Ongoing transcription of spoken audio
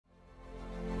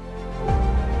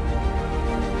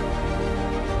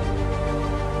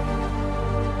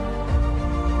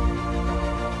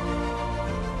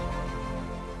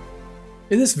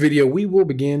In this video, we will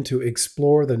begin to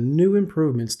explore the new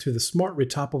improvements to the Smart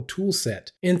Retopo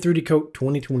toolset in 3D Coat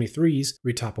 2023's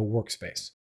Retopo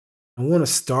workspace. I want to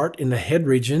start in the head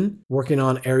region, working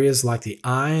on areas like the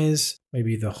eyes,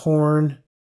 maybe the horn,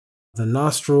 the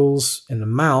nostrils, and the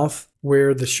mouth,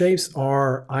 where the shapes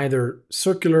are either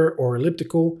circular or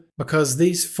elliptical, because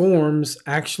these forms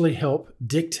actually help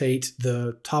dictate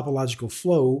the topological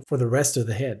flow for the rest of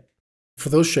the head. For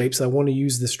those shapes, I want to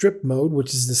use the strip mode,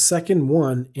 which is the second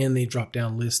one in the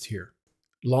drop-down list here.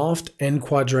 Loft and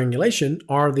quadrangulation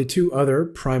are the two other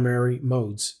primary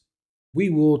modes. We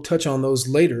will touch on those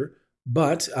later,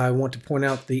 but I want to point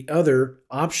out the other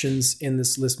options in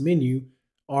this list menu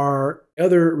are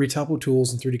other Retopo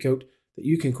tools in 3D Coat that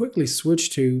you can quickly switch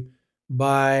to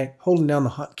by holding down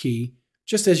the hotkey,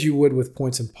 just as you would with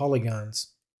points and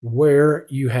polygons, where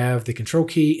you have the Control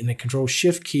key and the Control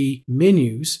Shift key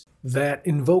menus that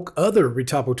invoke other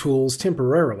Retopo tools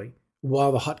temporarily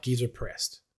while the hotkeys are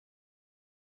pressed.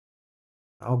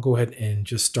 I'll go ahead and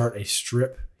just start a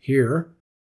strip here.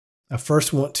 I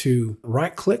first want to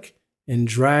right-click and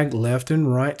drag left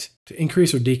and right to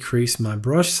increase or decrease my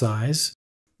brush size,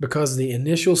 because the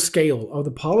initial scale of the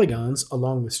polygons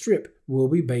along the strip will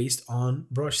be based on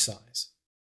brush size.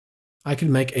 I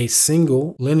can make a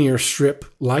single linear strip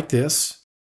like this,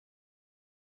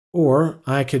 or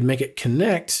I could make it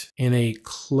connect in a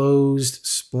closed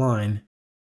spline.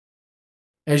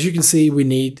 As you can see, we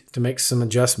need to make some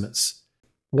adjustments.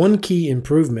 One key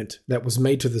improvement that was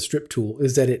made to the strip tool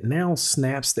is that it now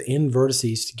snaps the end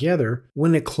vertices together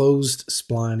when a closed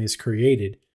spline is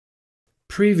created.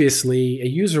 Previously, a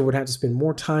user would have to spend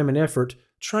more time and effort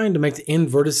trying to make the end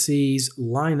vertices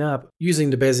line up using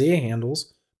the Bezier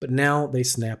handles, but now they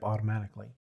snap automatically.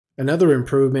 Another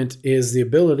improvement is the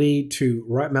ability to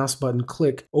right mouse button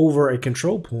click over a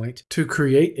control point to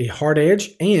create a hard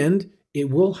edge, and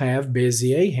it will have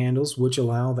Bezier handles which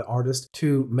allow the artist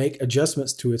to make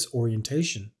adjustments to its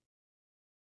orientation.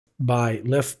 By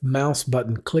left mouse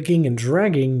button clicking and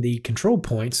dragging the control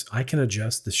points, I can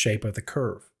adjust the shape of the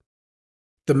curve.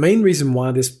 The main reason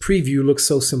why this preview looks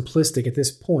so simplistic at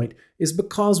this point is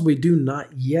because we do not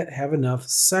yet have enough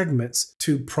segments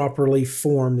to properly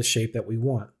form the shape that we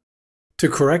want. To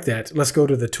correct that, let's go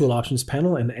to the Tool Options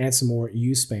panel and add some more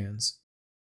U-spans.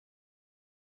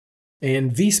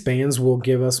 And V-spans will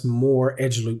give us more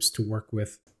edge loops to work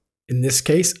with. In this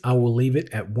case, I will leave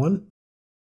it at 1.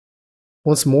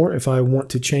 Once more, if I want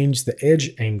to change the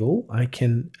edge angle, I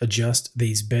can adjust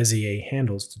these Bezier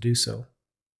handles to do so.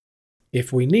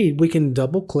 If we need, we can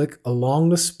double-click along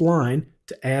the spline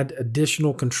to add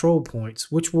additional control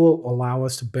points, which will allow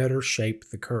us to better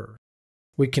shape the curve.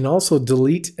 We can also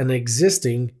delete an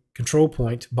existing control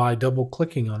point by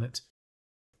double-clicking on it.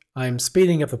 I am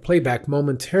speeding up the playback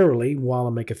momentarily while I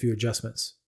make a few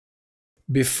adjustments.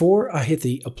 Before I hit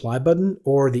the Apply button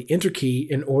or the Enter key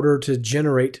in order to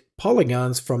generate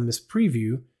polygons from this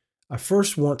preview, I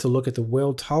first want to look at the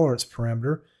weld tolerance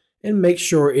parameter and make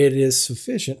sure it is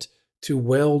sufficient to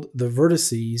weld the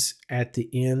vertices at the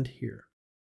end here.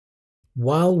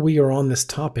 While we are on this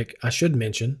topic, I should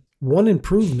mention one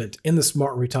improvement in the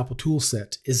Smart Retopo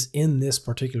toolset is in this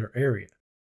particular area.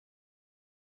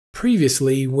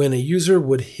 Previously, when a user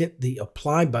would hit the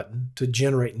Apply button to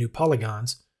generate new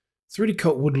polygons, 3D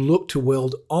Coat would look to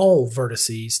weld all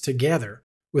vertices together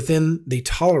within the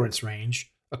tolerance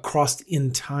range across the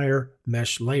entire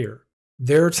mesh layer.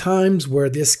 There are times where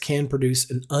this can produce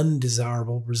an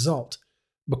undesirable result,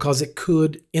 because it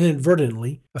could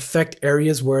inadvertently affect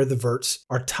areas where the verts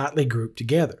are tightly grouped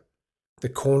together. The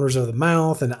corners of the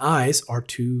mouth and eyes are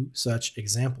two such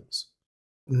examples.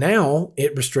 Now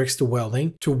it restricts the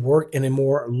welding to work in a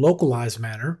more localized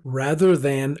manner rather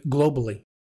than globally.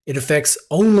 It affects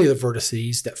only the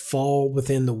vertices that fall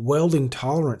within the welding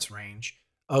tolerance range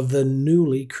of the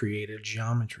newly created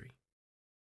geometry.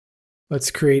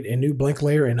 Let's create a new blank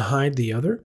layer and hide the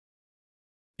other.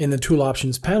 In the Tool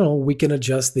Options panel, we can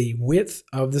adjust the width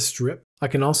of the strip. I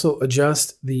can also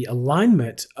adjust the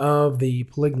alignment of the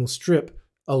polygonal strip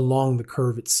along the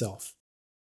curve itself.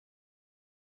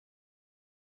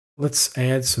 Let's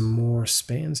add some more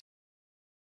spans.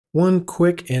 One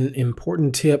quick and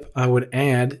important tip I would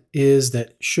add is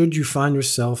that should you find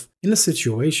yourself in a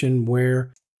situation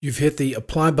where you've hit the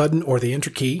Apply button or the Enter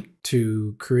key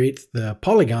to create the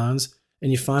polygons,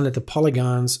 and you find that the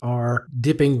polygons are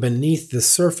dipping beneath the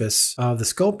surface of the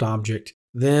sculpt object,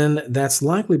 then that's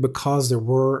likely because there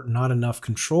were not enough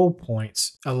control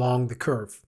points along the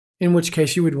curve, in which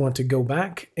case you would want to go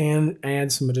back and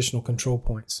add some additional control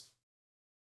points.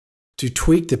 To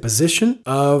tweak the position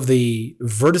of the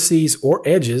vertices or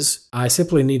edges, I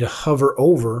simply need to hover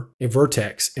over a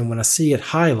vertex, and when I see it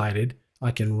highlighted,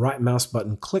 I can right mouse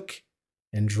button click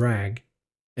and drag.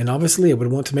 And obviously I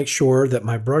would want to make sure that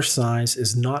my brush size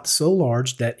is not so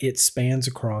large that it spans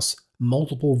across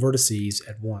multiple vertices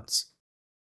at once.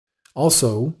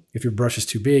 Also, if your brush is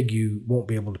too big, you won't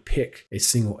be able to pick a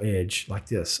single edge like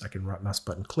this. I can right mouse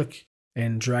button click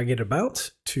and drag it about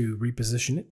to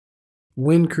reposition it.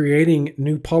 When creating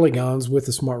new polygons with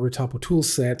the Smart Retopo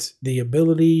toolset, the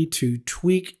ability to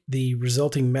tweak the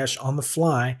resulting mesh on the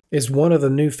fly is one of the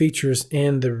new features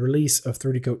in the release of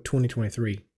 3D Coat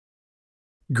 2023.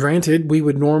 Granted, we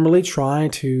would normally try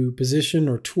to position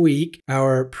or tweak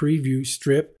our preview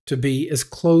strip to be as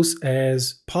close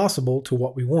as possible to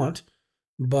what we want,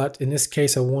 but in this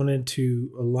case I wanted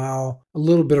to allow a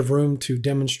little bit of room to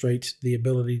demonstrate the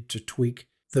ability to tweak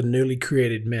the newly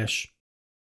created mesh.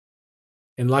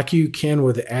 And like you can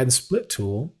with the Add and Split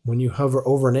tool, when you hover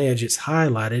over an edge, it's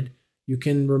highlighted. You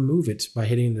can remove it by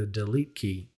hitting the Delete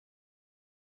key.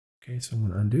 Okay, so I'm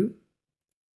going to undo.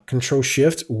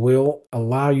 Control-Shift will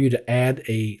allow you to add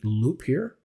a loop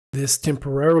here. This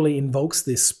temporarily invokes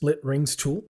the Split Rings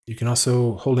tool. You can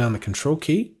also hold down the Control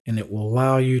key, and it will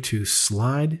allow you to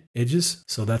slide edges.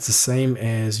 So that's the same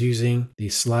as using the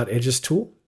Slide Edges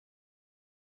tool.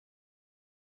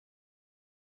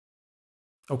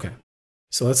 Okay.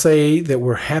 So let's say that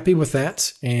we're happy with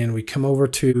that and we come over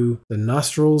to the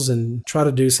nostrils and try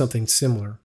to do something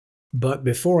similar. But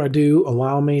before I do,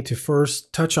 allow me to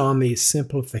first touch on the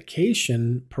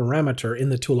simplification parameter in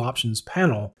the tool options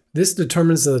panel. This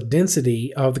determines the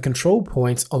density of the control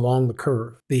points along the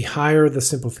curve. The higher the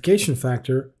simplification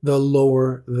factor, the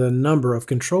lower the number of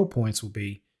control points will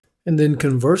be. And then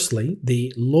conversely,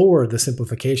 the lower the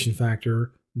simplification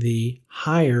factor, the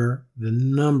higher the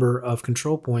number of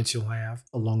control points you'll have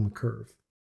along the curve.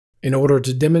 In order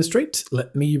to demonstrate,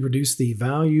 let me reduce the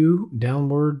value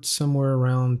downward somewhere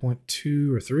around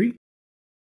 0.2 or 3.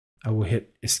 I will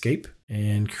hit Escape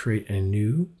and create a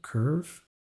new curve.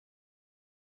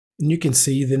 And you can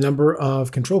see the number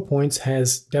of control points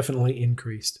has definitely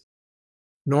increased.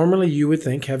 Normally you would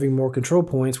think having more control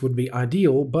points would be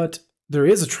ideal, but there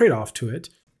is a trade-off to it.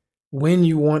 When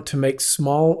you want to make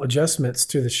small adjustments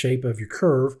to the shape of your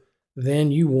curve,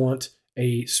 then you want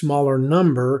a smaller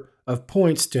number of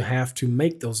points to have to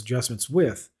make those adjustments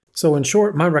with. So in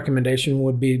short, my recommendation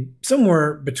would be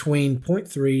somewhere between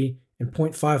 0.3 and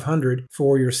 0.500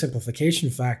 for your simplification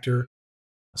factor.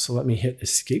 So let me hit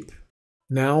Escape.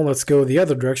 Now let's go the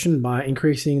other direction by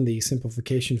increasing the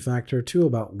simplification factor to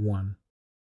about 1.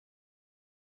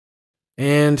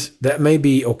 And that may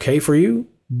be okay for you,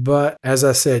 but as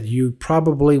I said, you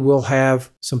probably will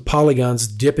have some polygons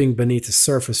dipping beneath the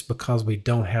surface because we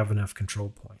don't have enough control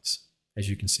points, as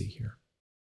you can see here.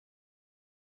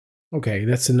 Okay,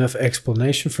 that's enough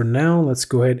explanation for now. Let's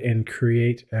go ahead and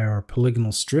create our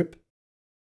polygonal strip.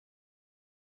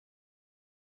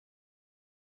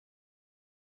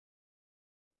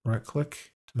 Right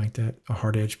click to make that a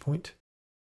hard edge point.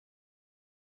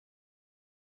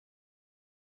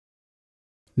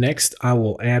 Next, I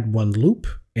will add one loop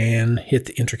and hit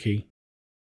the Enter key.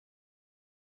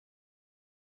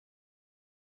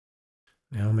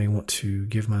 Now I may want to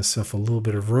give myself a little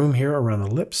bit of room here around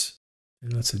the lips.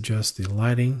 And let's adjust the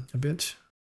lighting a bit.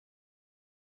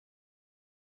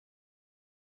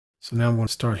 So now I'm going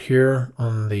to start here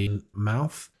on the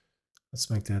mouth. Let's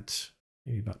make that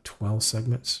maybe about 12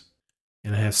 segments.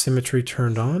 And I have symmetry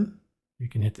turned on. You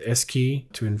can hit the S key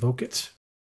to invoke it.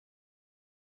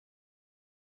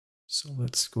 So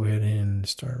let's go ahead and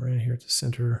start right here at the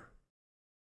center.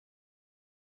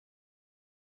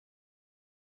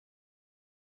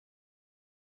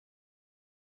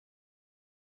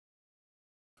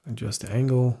 Adjust the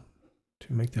angle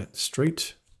to make that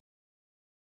straight.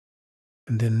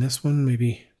 And then this one,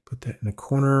 maybe put that in the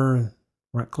corner and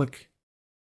right click.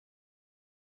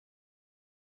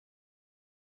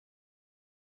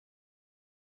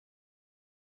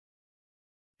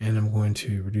 And I'm going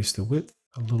to reduce the width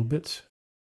a little bit.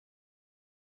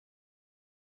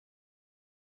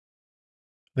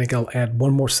 I think I'll add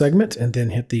one more segment and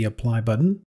then hit the Apply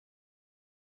button.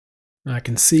 I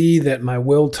can see that my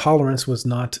weld tolerance was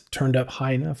not turned up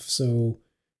high enough, so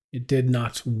it did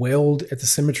not weld at the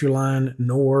symmetry line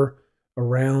nor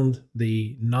around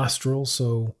the nostril.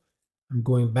 So I'm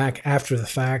going back after the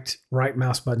fact, right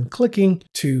mouse button clicking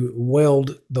to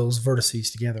weld those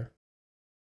vertices together.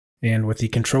 And with the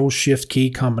Control-Shift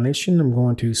key combination, I'm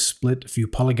going to split a few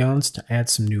polygons to add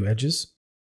some new edges.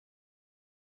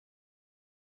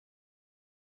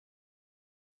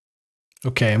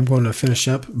 Okay, I'm going to finish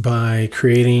up by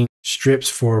creating strips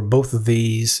for both of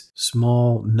these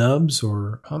small nubs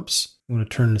or humps. I'm going to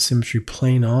turn the symmetry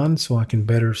plane on so I can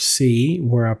better see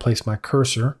where I place my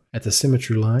cursor at the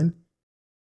symmetry line.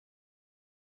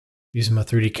 Using my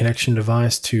 3D connection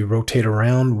device to rotate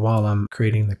around while I'm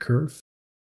creating the curve.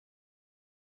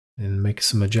 And make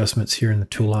some adjustments here in the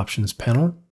Tool Options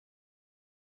panel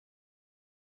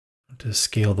to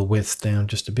scale the width down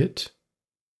just a bit.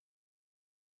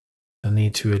 I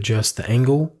need to adjust the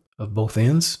angle of both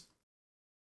ends.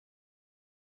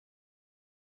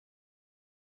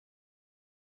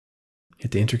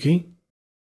 Hit the Enter key.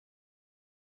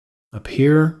 Up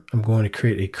here, I'm going to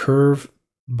create a curve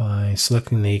by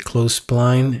selecting the Close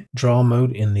Spline Draw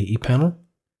mode in the E panel.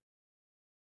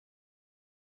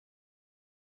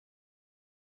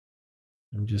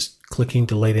 I'm just clicking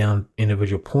to lay down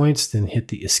individual points, then hit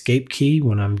the Escape key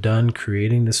when I'm done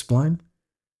creating the spline.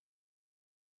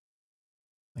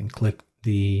 And click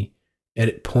the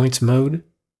Edit Points mode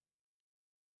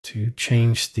to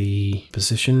change the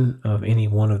position of any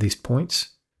one of these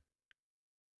points.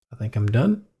 I think I'm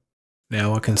done.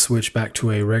 Now I can switch back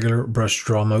to a regular brush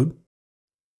draw mode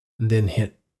and then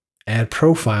hit Add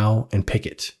Profile and pick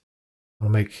it. I'll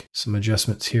make some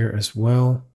adjustments here as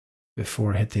well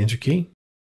before I hit the Enter key.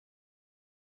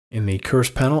 In the Curves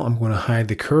panel, I'm going to hide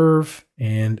the curve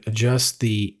and adjust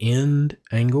the end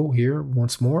angle here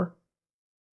once more.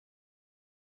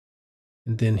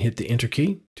 And then hit the Enter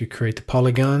key to create the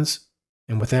polygons.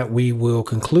 And with that, we will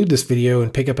conclude this video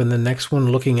and pick up in the next one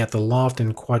looking at the loft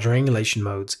and quadrangulation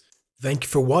modes. Thank you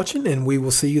for watching, and we will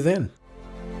see you then.